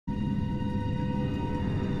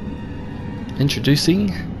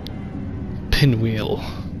Introducing Pinwheel,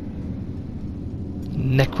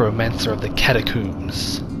 Necromancer of the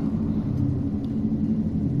Catacombs.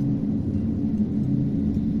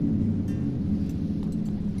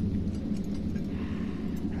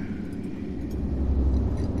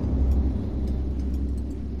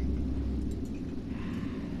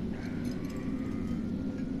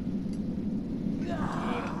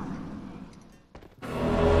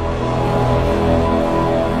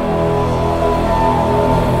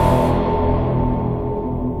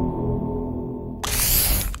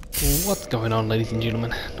 What's going on, ladies and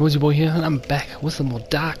gentlemen? NoisiBoi here, and I'm back with some more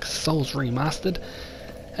Dark Souls Remastered,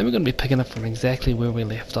 and we're going to be picking up from exactly where we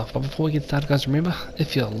left off. But before we get started, guys, remember,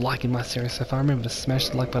 if you're liking my series so far, remember to smash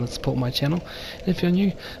the like button to support my channel, and if you're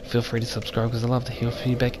new, feel free to subscribe because I love to hear your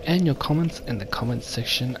feedback and your comments in the comments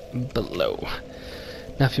section below.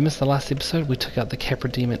 Now, if you missed the last episode, we took out the Capra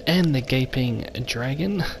Demon and the Gaping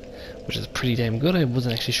Dragon, which is pretty damn good. I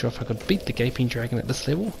wasn't actually sure if I could beat the Gaping Dragon at this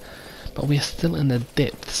level, but we are still in the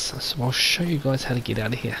depths, so I'll show you guys how to get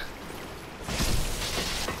out of here.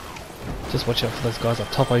 Just watch out for those guys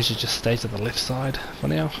up top. I usually just stay to the left side for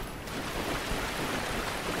now.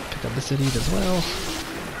 Pick up this idiot as well.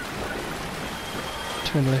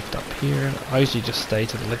 Turn left up here. I usually just stay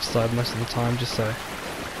to the left side most of the time just so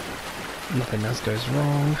nothing else goes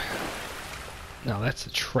wrong. Now that's a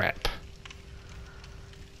trap.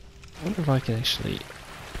 I wonder if I can actually...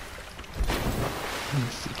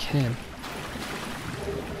 Yes, you can.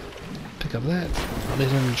 Pick up that. Let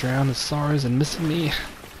him drown his sorrows and missing me.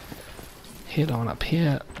 Head on up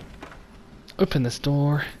here. Open this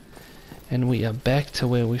door. And we are back to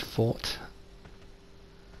where we fought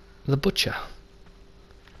the butcher.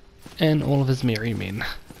 And all of his merry men.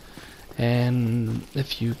 And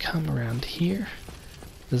if you come around here,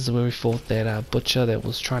 this is where we fought that butcher that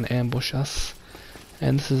was trying to ambush us.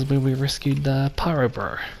 And this is where we rescued the Pyro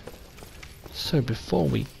Bro. So before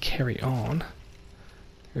we carry on,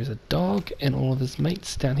 there's a dog and all of his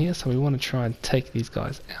mates down here, so we want to try and take these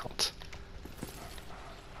guys out.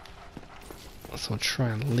 So I'll try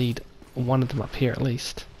and lead one of them up here at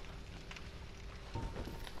least.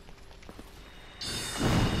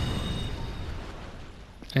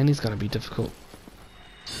 And he's going to be difficult.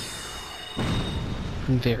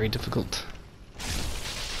 Very difficult.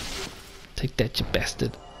 Take that, you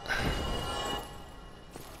bastard.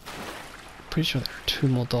 Pretty sure there are two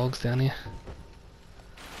more dogs down here.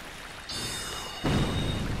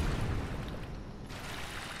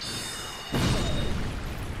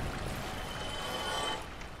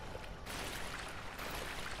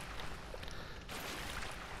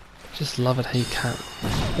 Just love it how you can't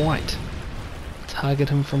quite target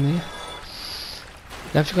him from there.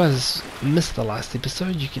 Now if you guys missed the last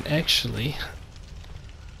episode, you can actually...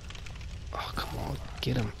 Oh, come on,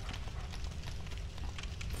 get him.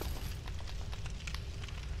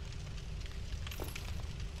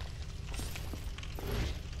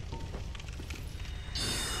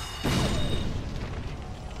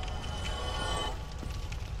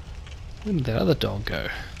 Where did that other dog go?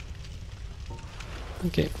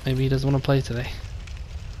 Okay, maybe he doesn't want to play today.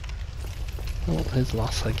 Well, his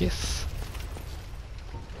loss, I guess.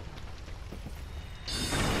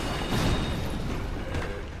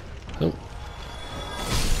 Oh.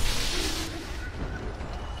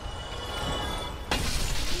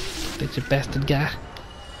 That's your bastard guy.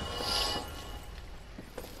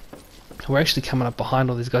 We're actually coming up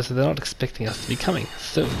behind all these guys, so they're not expecting us to be coming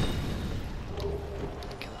soon.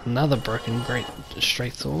 Another broken great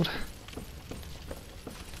straight sword.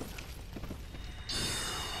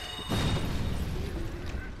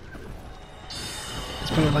 It's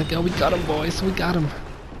probably like, oh, we got him, boys, we got him.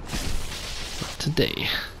 Not today.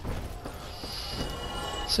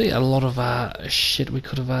 So yeah, a lot of shit we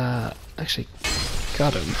could have actually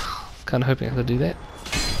got him. Kind of hoping I could do that.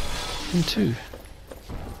 And two.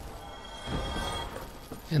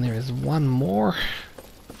 And there is one more.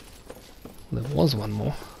 There was one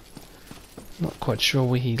more. Not quite sure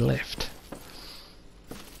where he left.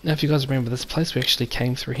 Now if you guys remember this place, we actually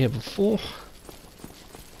came through here before.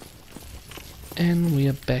 And we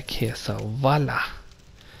are back here, so voila.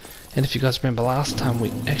 And if you guys remember last time,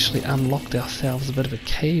 we actually unlocked ourselves a bit of a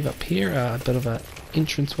cave up here, a bit of an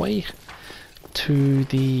entranceway to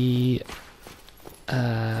the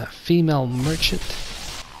female merchant.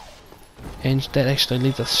 And that actually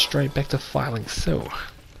leads us straight back to filing. So,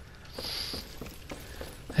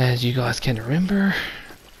 as you guys can remember,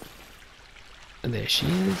 there she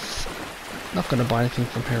is. Not going to buy anything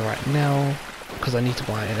from her right now because I need to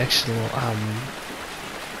buy an actual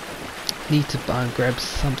grab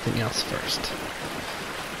something else first.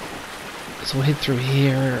 So we'll head through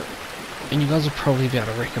here, And you guys will probably be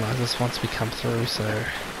able to recognise this once we come through, so...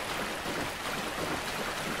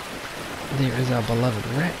 There is our beloved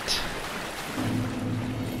rat.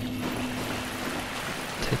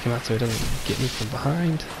 Take him out so he doesn't get me from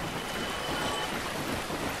behind.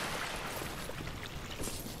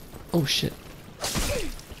 Oh shit.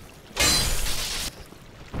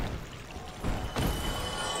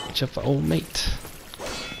 Watch out for old mate.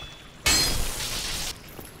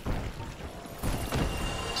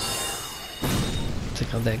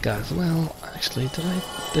 Take out that guy as well. Actually,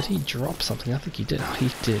 did he drop something? I think he did. Oh, he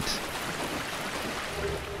did.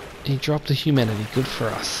 He dropped a humanity. Good for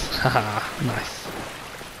us. Haha, nice.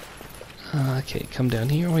 Okay, come down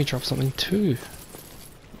here. Oh, he dropped something too.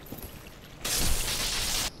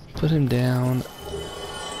 Put him down.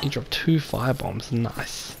 He dropped 2 firebombs.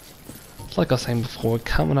 Nice. It's like I was saying before, we're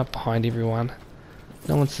coming up behind everyone.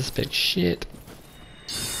 No one suspects shit.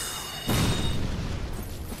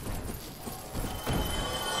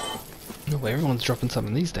 Oh, everyone's dropping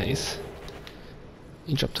something these days.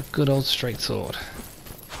 He dropped a good old straight sword.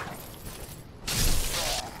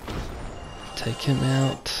 Take him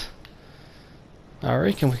out. I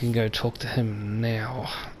reckon we can go talk to him now.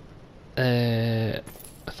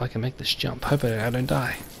 If I can make this jump. Hope I don't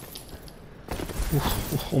die.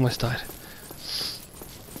 Oof, almost died.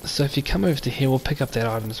 So if you come over to here, we'll pick up that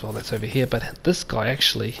item as well that's over here. But this guy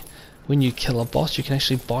actually, when you kill a boss, you can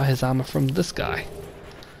actually buy his armor from this guy.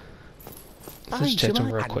 So let's chat to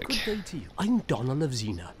him real quick. I'm Donald of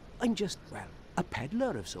Xena. I'm just, well, a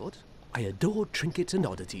peddler of sorts. I adore trinkets and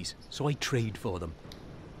oddities, so I trade for them.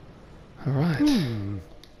 Alright.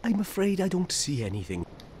 I'm afraid I don't see anything.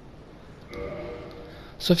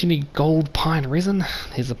 So if you need gold, pine, resin,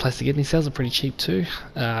 here's the place to get it. He sells it pretty cheap too.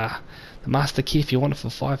 The master key if you want it for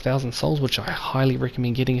 5,000 souls, which I highly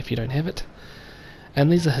recommend getting if you don't have it.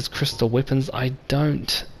 And these are his crystal weapons. I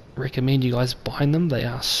don't recommend you guys buying them. They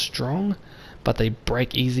are strong, but they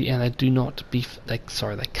break easy and they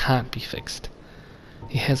can't be fixed.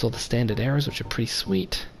 He has all the standard arrows, which are pretty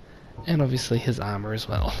sweet, and obviously his armor as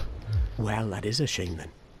well. Well, that is a shame then,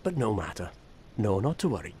 but no matter. No, not to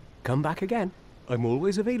worry. Come back again. I'm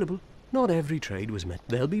always available. Not every trade was met.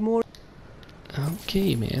 There'll be more.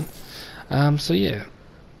 Okay, man. So yeah,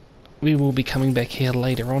 we will be coming back here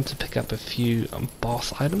later on to pick up a few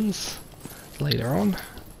boss items later on.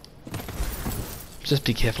 Just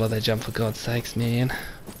be careful of that jump, for God's sakes, man.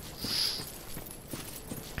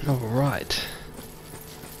 Alright.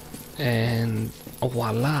 And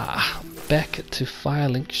voila, back to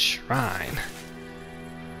Firelink Shrine.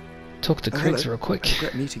 Talk to Craigs real quick. I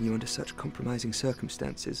regret meeting you under such compromising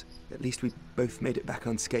circumstances. At least we both made it back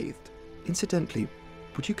unscathed. Incidentally,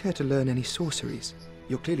 would you care to learn any sorceries?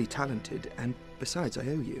 You're clearly talented, and besides, I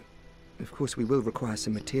owe you. Of course, we will require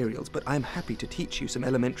some materials, but I'm happy to teach you some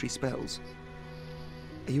elementary spells.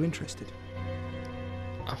 Are you interested?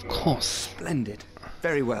 Of course. Splendid.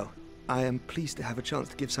 Very well. I am pleased to have a chance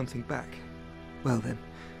to give something back. Well then,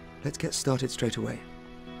 let's get started straight away.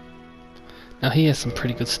 Now he has some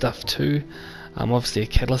pretty good stuff too. Obviously a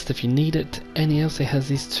catalyst if you need it, and he also has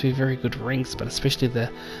these 2 very good rings, but especially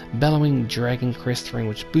the Bellowing Dragon Crest ring,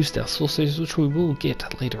 which boosts our sorceries, which we will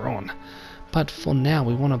get later on. But for now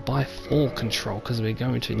we want to buy Fall Control, because we're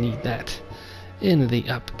going to need that in the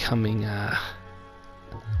upcoming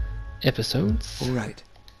episodes. Alright.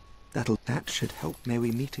 That should help. May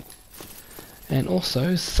we meet it? And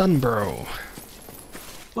also Sunbro.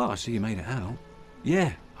 Well, I see you made it out.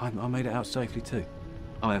 Yeah, I made it out safely too.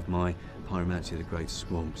 I have my Pyromancy of the Great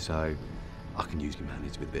Swamp, so I can usually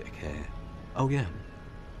manage with a bit of care. Oh yeah,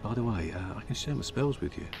 by the way, I can share my spells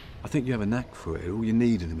with you. I think you have a knack for it. All you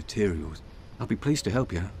need are the materials. I'll be pleased to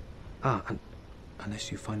help you. And unless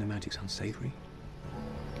you find the magic's unsavory?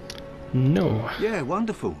 No. Yeah,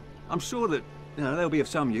 wonderful. I'm sure that they'll be of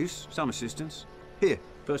some use, some assistance. Here,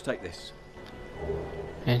 first take this.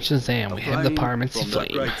 And Shazam, we have the Pyromancy from Flame.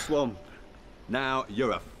 The Great Swamp. Now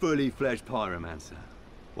you're a fully fledged pyromancer.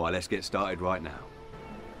 Why, let's get started right now.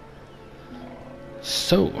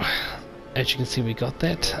 So, as you can see, we got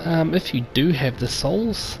that. If you do have the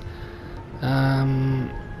souls,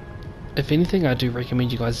 if anything, I do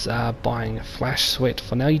recommend you guys buying Flash Sweat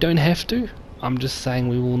for now. You don't have to. I'm just saying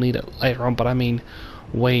we will need it later on, but I mean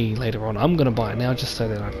way later on. I'm gonna buy it now just so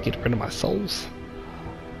that I can get rid of my souls.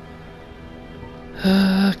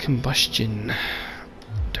 Combustion.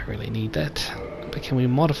 Don't really need that. But can we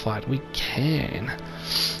modify it? We can.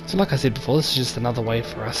 So like I said before, this is just another way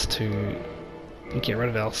for us to get rid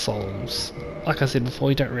of our souls. Like I said before,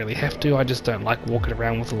 you don't really have to. I just don't like walking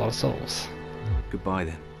around with a lot of souls. Goodbye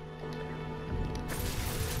then.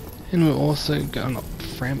 And we're also going up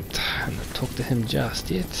Framped and talk to him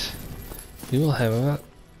just yet. we will have a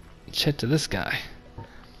chat to this guy.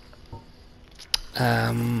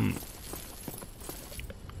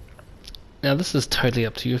 Now this is totally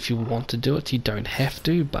up to you if you want to do it. You don't have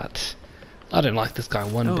to, but I don't like this guy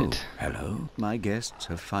one bit. Hello. My guests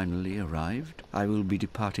have finally arrived. I will be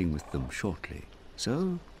departing with them shortly.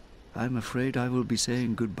 So, I'm afraid I will be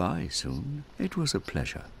saying goodbye soon. It was a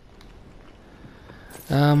pleasure.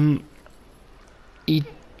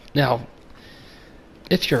 Now,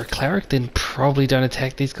 if you're a cleric, then probably don't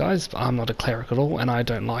attack these guys. But I'm not a cleric at all, and I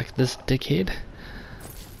don't like this dickhead.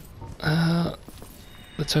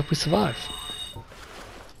 Let's hope we survive.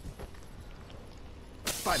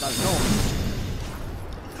 By the Lord.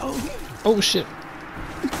 Oh shit.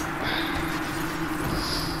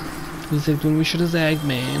 He said when we should have zagged,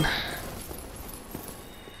 man.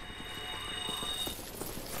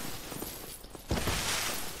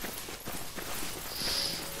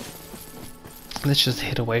 Let's just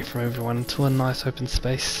head away from everyone into a nice open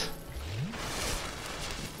space.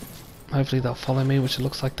 Hopefully they'll follow me, which it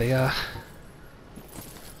looks like they are.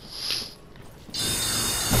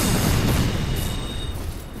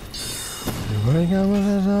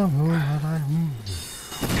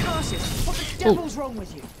 Curses! What the devil's wrong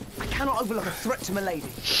with you? I cannot overlook a threat to my lady.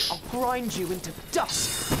 I'll grind you into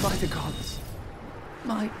dust by the gods.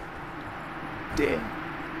 My dear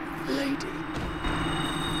lady.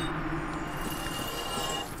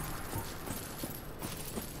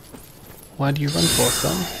 Why do you run for,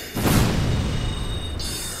 son?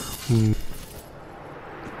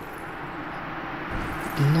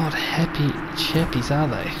 Not happy chappies, are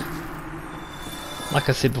they? Like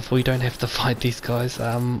I said before, you don't have to fight these guys.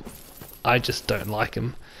 I just don't like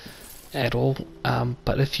them at all.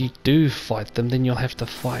 But if you do fight them, then you'll have to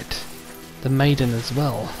fight the maiden as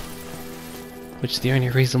well. Which the only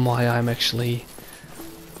reason why I'm actually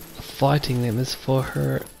fighting them is for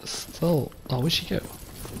her soul. Oh, where'd she go?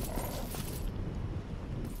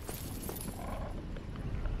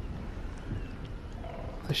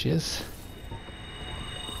 There she is.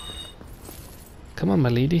 Come on, my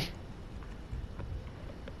lady.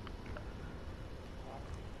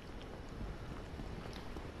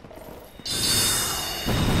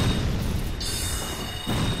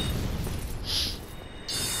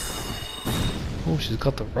 Oh, she's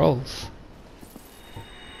got the rolls.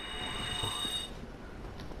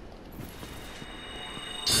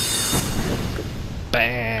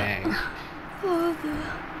 Bang! Your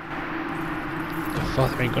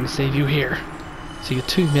father ain't gonna save you here. So you get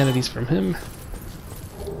 2 humanities from him.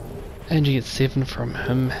 And you get 7 from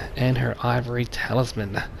him and her ivory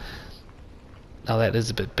talisman. Now that is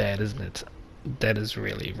a bit bad, isn't it? That is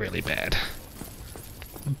really, really bad.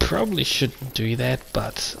 Probably shouldn't do that,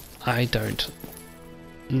 but I don't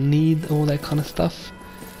need all that kind of stuff.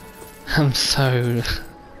 So,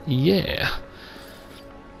 yeah.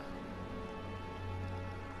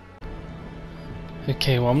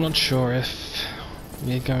 Okay, well I'm not sure if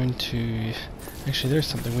we're going to... Actually, there's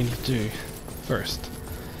something we need to do first.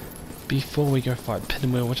 Before we go fight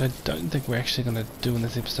Pinwheel, which I don't think we're actually going to do in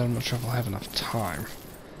this episode. I'm not sure if I'll have enough time.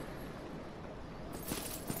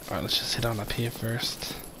 Alright, let's just head on up here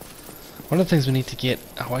first. One of the things we need to get...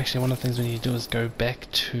 Oh, actually, one of the things we need to do is go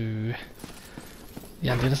back to the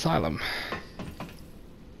Undead Asylum.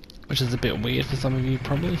 Which is a bit weird for some of you,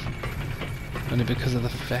 probably. Only because of the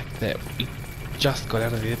fact that we just got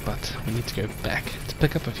out of there, but we need to go back to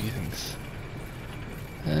pick up a few things.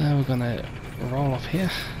 We're gonna roll off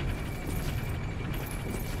here.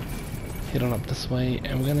 Head on up this way,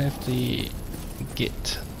 and we're gonna have to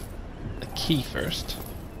get a key first.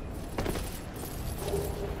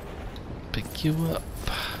 Pick you up.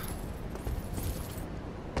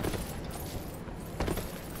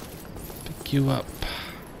 Pick you up.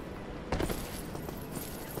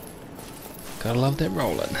 Gotta love that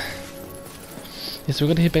rolling. Yes, we're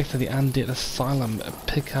gonna head back to the Undead Asylum,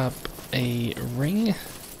 pick up a ring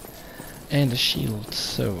and a shield.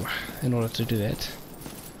 So, in order to do that,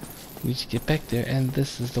 we need to get back there, and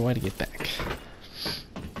this is the way to get back.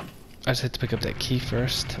 I just had to pick up that key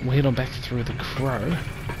first. We'll head on back through the crow.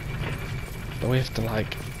 But we have to,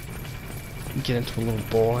 like, get into a little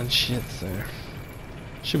ball and shit, so...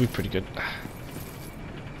 Should be pretty good.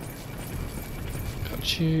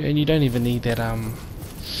 Got you. And you don't even need that,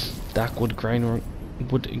 dark wood grain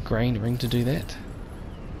ring to do that.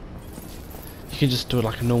 You can just do it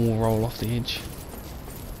like a normal roll off the edge.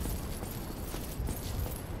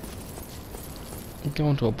 Go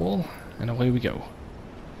onto a ball, and away we go.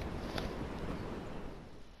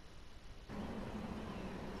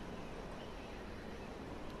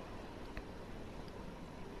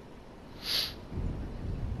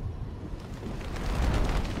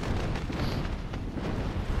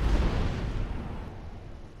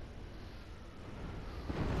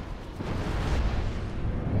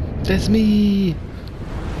 That's me!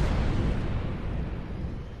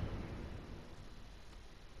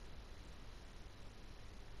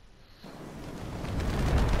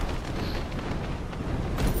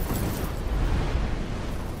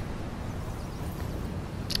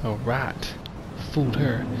 Alright. Fooled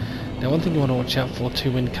her. Now one thing you want to watch out for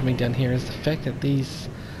too when coming down here is the fact that these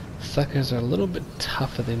suckers are a little bit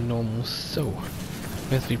tougher than normal, so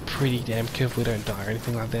we have to be pretty damn careful we don't die or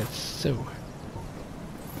anything like that. So,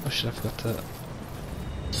 oh shit, I forgot to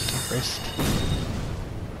rest.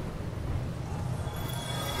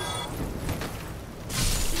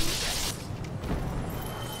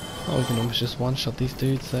 Oh, we can almost just one-shot these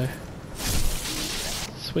dudes, so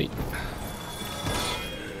sweet.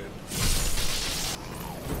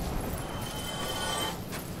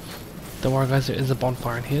 Don't worry guys, there is a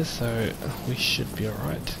bonfire in here, so we should be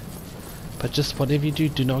alright. But just whatever you do,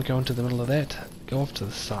 do not go into the middle of that. Go off to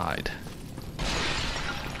the side.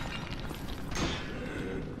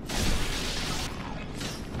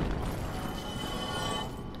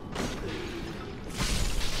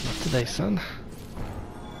 Not today, son.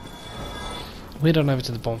 We're on over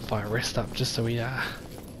to the bonfire, rest up, just so we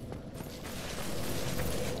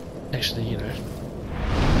actually, you know.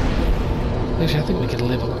 Actually, I think we could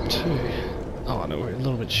level up too. Oh no, we're a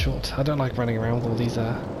little bit short. I don't like running around with all these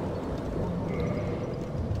Are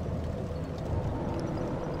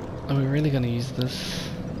we really going to use this?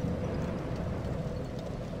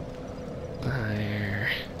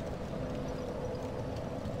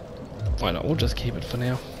 Why not? We'll just keep it for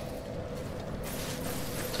now.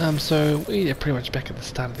 So we are pretty much back at the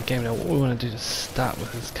start of the game now. What we want to do to start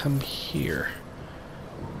with is come here.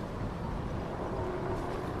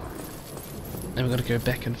 And we're going to go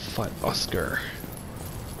back and fight Oscar.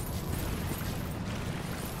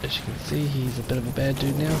 As you can see, he's a bit of a bad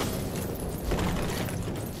dude now.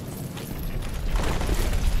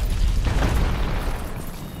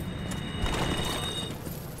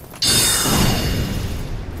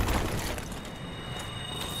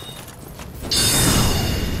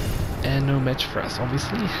 And no match for us,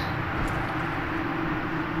 obviously.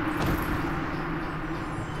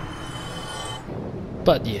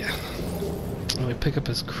 But yeah. We pick up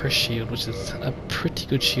his Chris shield, which is a pretty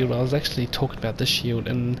good shield. I was actually talking about this shield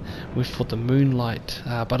and we fought the Moonlight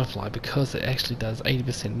Butterfly because it actually does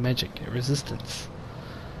 80% magic resistance,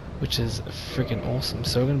 which is freaking awesome.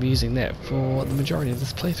 So we're going to be using that for the majority of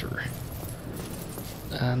this playthrough.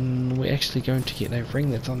 And we're actually going to get a ring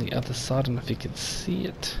that's on the other side, and if you can see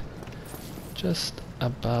it, just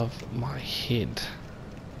above my head,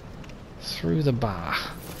 through the bar.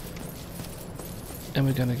 And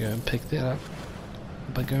we're going to go and pick that up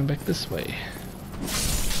by going back this way.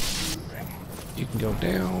 You can go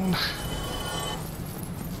down.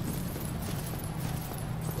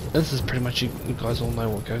 This is pretty much, you guys all know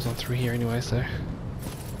what goes on through here anyway, so.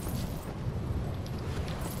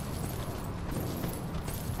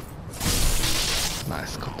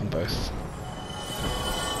 Nice, got them both.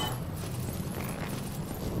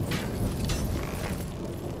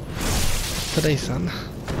 Today, son.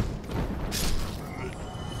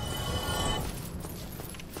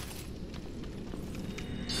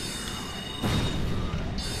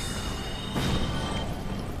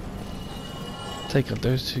 Take out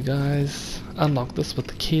those two guys. Unlock this with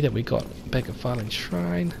the key that we got back at Filing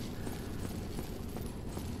Shrine.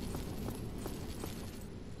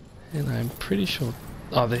 And I'm pretty sure...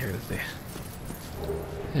 Oh, there it is there.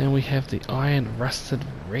 And we have the Iron Rusted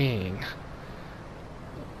Ring,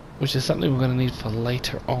 which is something we're going to need for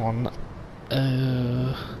later on.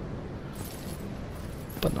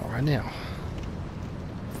 But not right now.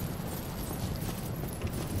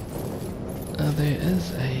 There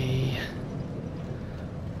is a...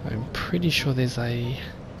 I'm pretty sure there's a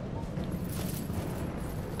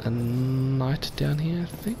knight down here, I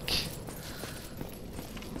think.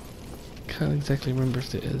 Can't exactly remember if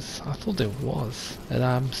there is. I thought there was.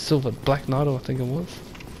 And Silver Black Knight, I think it was.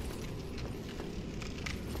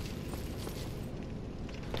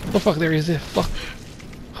 Oh fuck, there he is there. Fuck.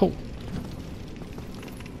 Oh.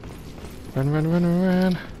 Run, run, run,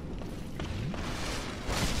 run.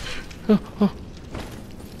 Oh, oh.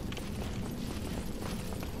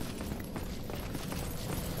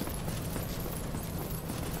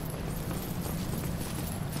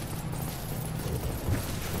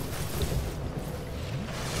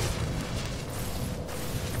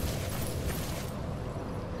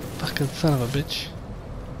 Fucking son of a bitch.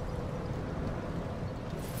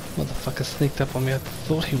 Motherfucker sneaked up on me. I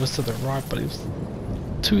thought he was to the right, but he was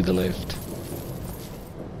to the left.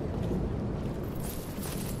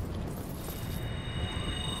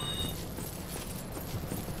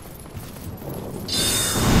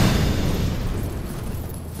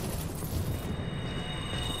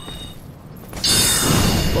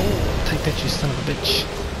 Oh, take that, you son of a bitch.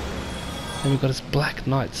 And we've got his Black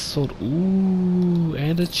Knight sword. Ooh,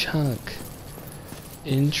 and a chunk.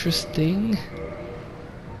 Interesting.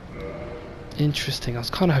 Interesting. I was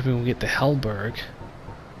kind of hoping we'll get the Hellberg.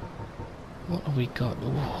 What have we got?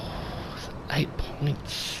 Ooh, 8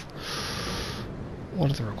 points. What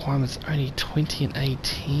are the requirements? Only 20 and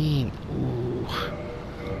 18. Ooh.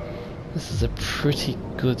 This is a pretty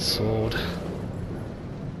good sword.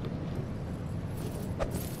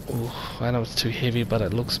 Ooh, I know it's too heavy, but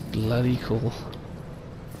it looks bloody cool.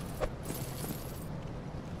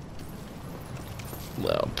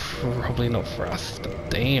 Well, probably not for us, but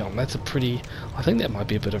damn, that's a pretty... I think that might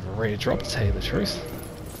be a bit of a rare drop, to tell you the truth.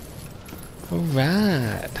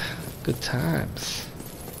 Alright, good times.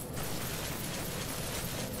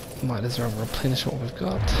 Might as well replenish what we've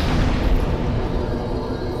got.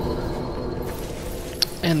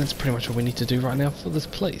 And that's pretty much what we need to do right now for this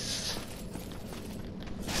place.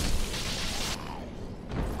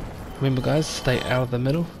 Remember guys, stay out of the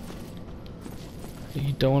middle.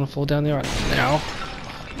 You don't want to fall down there right now.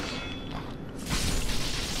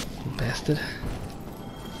 You bastard.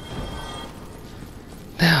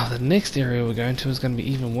 Now, the next area we're going to is going to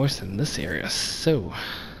be even worse than this area, so...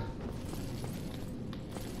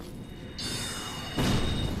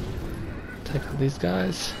 take out these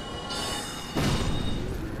guys.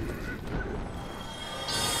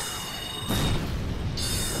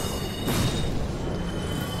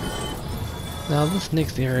 Now this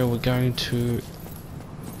next area we're going to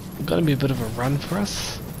be a bit of a run for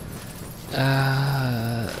us.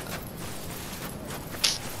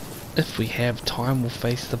 If we have time we'll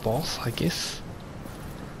face the boss, I guess.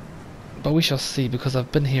 But we shall see, because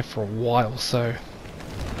I've been here for a while, so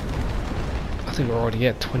I think we're already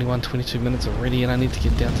at 21-22 minutes already, and I need to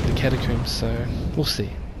get down to the catacombs, so we'll see.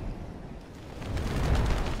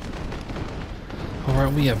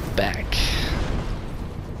 Alright, we are back.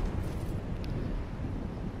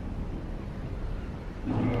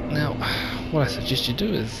 Now, what I suggest you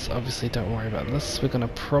do is, obviously don't worry about this, we're going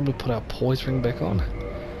to probably put our poise ring back on.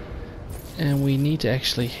 And we need to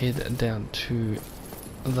actually head down to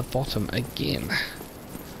the bottom again.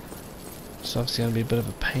 It's obviously going to be a bit of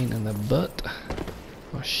a pain in the butt.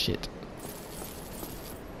 Oh shit.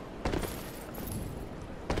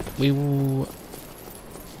 We will...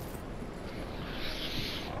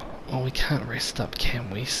 oh, we can't rest up, can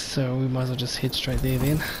we? So we might as well just head straight there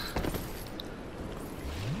then.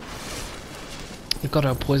 We've got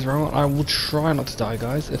our poison on. I will try not to die,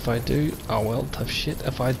 guys. If I do, oh well, tough shit.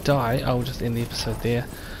 If I die, I will just end the episode there.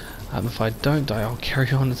 If I don't die, I'll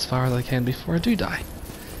carry on as far as I can before I do die.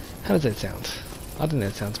 How does that sound? I think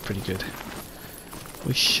that sounds pretty good.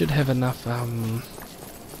 We should have enough like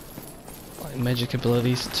magic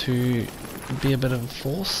abilities to be a bit of a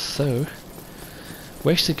force, so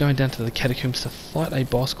we're actually going down to the catacombs to fight a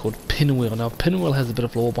boss called Pinwheel. Now Pinwheel has a bit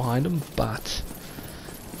of lore behind him, but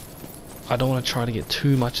I don't want to try to get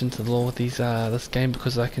too much into the lore with these this game,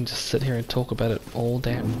 because I can just sit here and talk about it all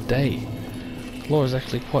damn day. Lore is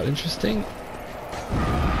actually quite interesting.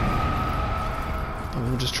 And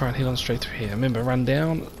we'll just try and head on straight through here. Remember, run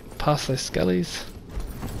down, past those skellies.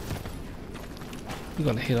 We're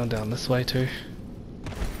going to head on down this way too.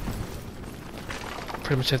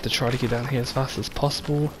 Pretty much have to try to get down here as fast as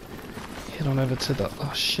possible. Head on over to the,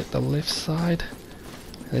 oh shit, the left side.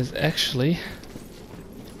 There's actually...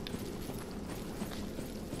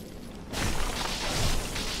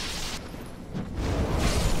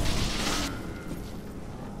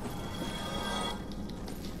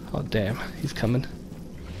 oh damn, he's coming.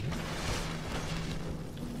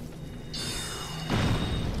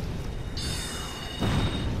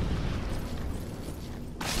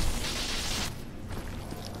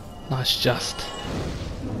 Nice, just.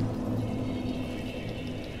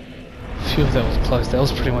 Phew, that was close. That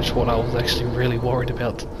was pretty much what I was actually really worried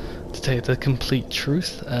about, to tell you the complete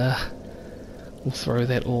truth. We'll throw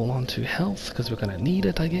that all onto health, because we're going to need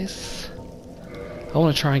it, I guess. I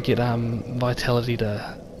want to try and get vitality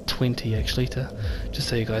to 20 actually, to just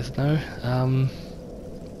so you guys know.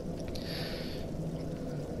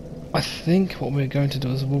 I think what we're going to do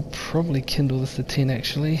is we'll probably kindle this to 10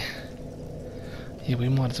 actually. Yeah, we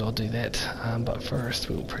might as well do that, but first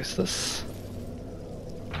we'll press this.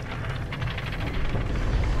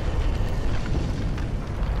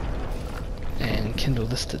 And kindle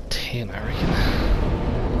this to 10, I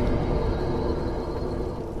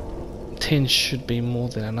reckon. 10 should be more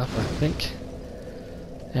than enough, I think.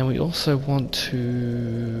 And we also want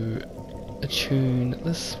to attune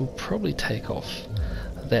this. We'll probably take off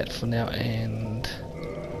that for now and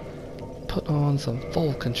put on some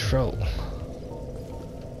full control.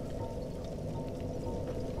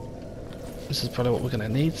 This is probably what we're going to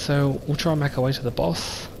need, so we'll try and make our way to the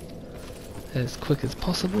boss as quick as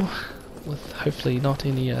possible, with hopefully not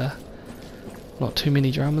too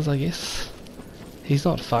many dramas, I guess. He's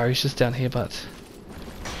not far, he's just down here, but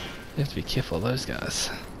you have to be careful of those guys.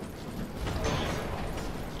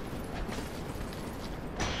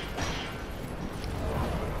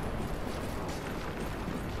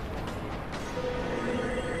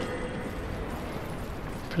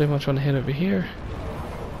 Pretty much want to head over here.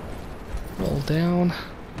 Roll down.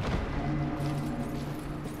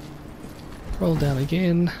 Roll down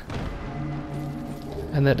again.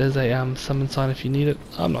 And that is a summon sign if you need it.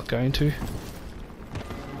 I'm not going to.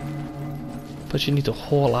 But you need to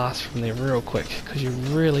haul ass from there real quick, because you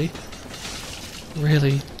really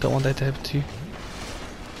don't want that to happen to you.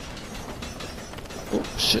 Oh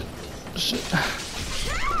shit. Shit.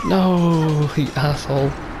 No, you asshole.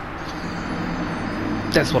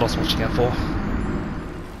 That's what I was watching out for.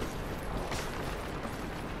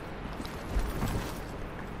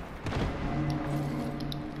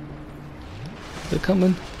 They're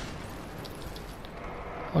coming.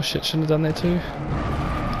 Oh shit, shouldn't have done that too.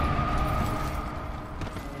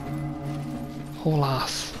 Whole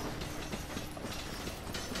ass.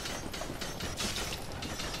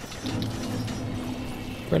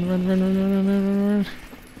 Run, run, run, run, run, run, run, run.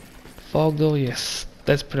 Fog door, yes.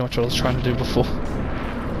 That's pretty much what I was trying to do before.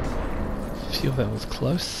 Phew, that was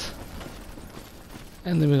close.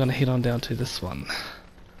 And then we're going to head on down to this one.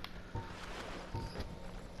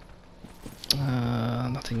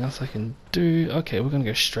 Nothing else I can do. Okay, we're going to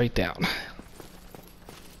go straight down.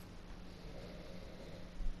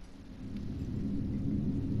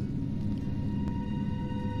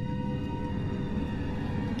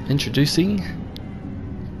 Introducing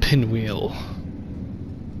Pinwheel,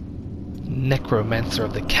 Necromancer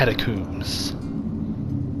of the Catacombs.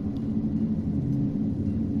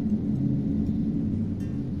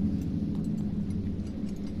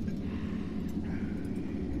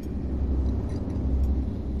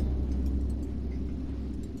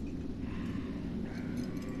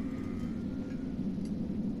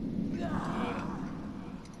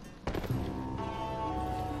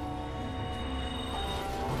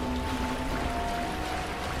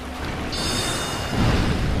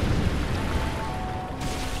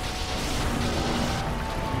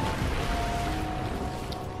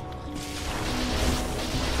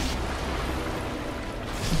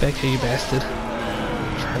 Back here, you bastard.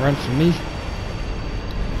 Try to run from me.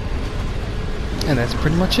 And that's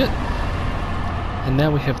pretty much it. And now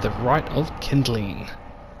we have the Rite of Kindling.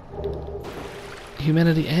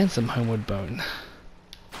 Humanity and some homeward bone.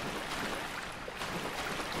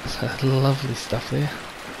 So lovely stuff there.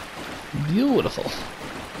 Beautiful.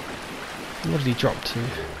 What did he drop to?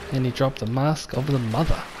 And he dropped the Mask of the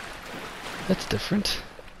Mother. That's different.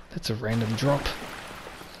 That's a random drop.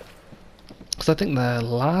 Because I think the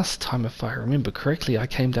last time, if I remember correctly, I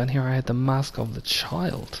came down here, I had the Mask of the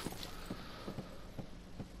Child.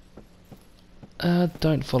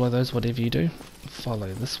 Don't follow those, whatever you do.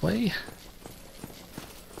 Follow this way.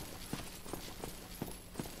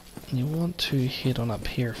 You want to head on up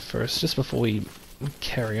here first, just before we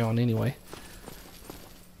carry on anyway.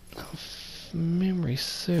 If memory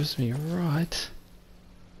serves me right,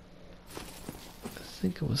 I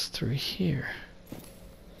think it was through here.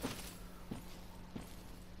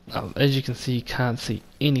 As you can see, you can't see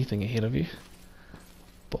anything ahead of you.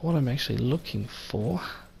 But what I'm actually looking for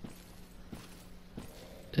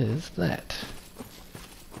is that.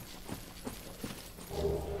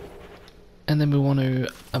 And then we want to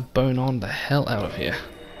bone on the hell out of here.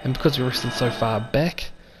 And because we're resting so far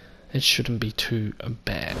back, it shouldn't be too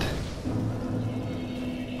bad.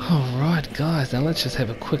 Alright guys, now let's just have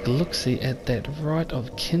a quick look-see at that Rite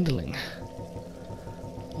of Kindling.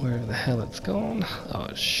 Wherever the hell it's gone. Oh,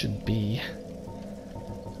 it should be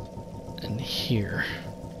in here.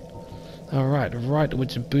 Alright, right,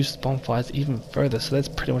 which boosts bonfires even further, so that's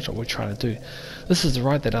pretty much what we're trying to do. This is the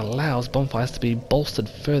rite that allows bonfires to be bolstered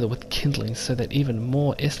further with kindling so that even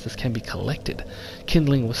more Estus can be collected.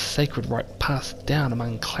 Kindling was sacred rite passed down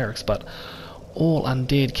among clerics, but all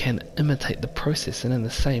undead can imitate the process, and in the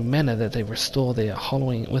same manner that they restore their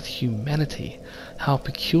hallowing with humanity. How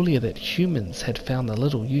peculiar that humans had found a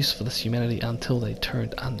little use for this humanity until they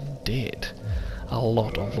turned undead. A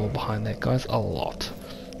lot of lore behind that, guys, a lot.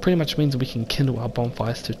 Pretty much means we can kindle our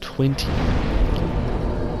bonfires to 20. I've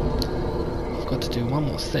got to do one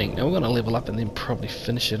more thing. Now we're going to level up and then probably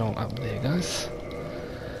finish it on up there, guys.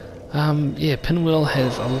 Yeah, Pinwheel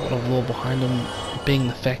has a lot of lore behind him, being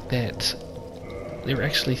the fact that there are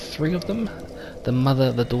actually 3 of them. The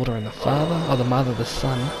mother, the daughter, and the father. Or the mother, the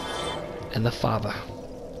son, and the father.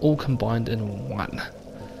 all combined in one.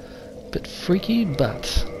 Bit freaky,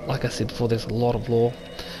 but like I said before, there's a lot of lore.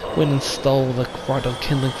 Went and stole the Cry of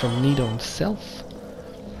Kindling from Nito himself,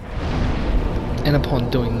 and upon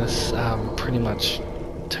doing this, pretty much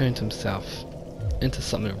turned himself into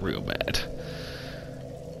something real bad.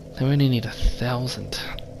 They only need 1,000.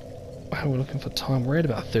 How are we looking for time? We're at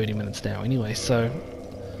about 30 minutes now anyway, so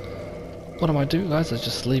what I might do, guys, is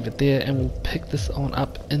just leave it there and we'll pick this on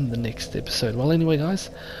up in the next episode. Well, anyway, guys,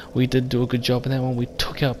 we did do a good job in that one. We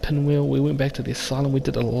took our Pinwheel, we went back to the asylum, we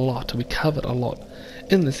did a lot, we covered a lot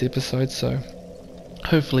in this episode, so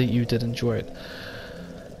hopefully you did enjoy it.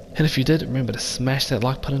 And if you did, remember to smash that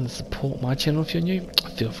like button to support my channel if you're new.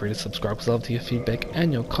 Feel free to subscribe because I love to hear feedback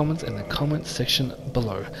and your comments in the comment section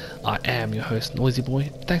below. I am your host,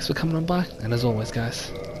 NoisiBoi. Thanks for coming on by, and as always,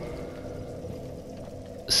 guys,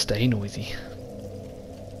 stay noisy.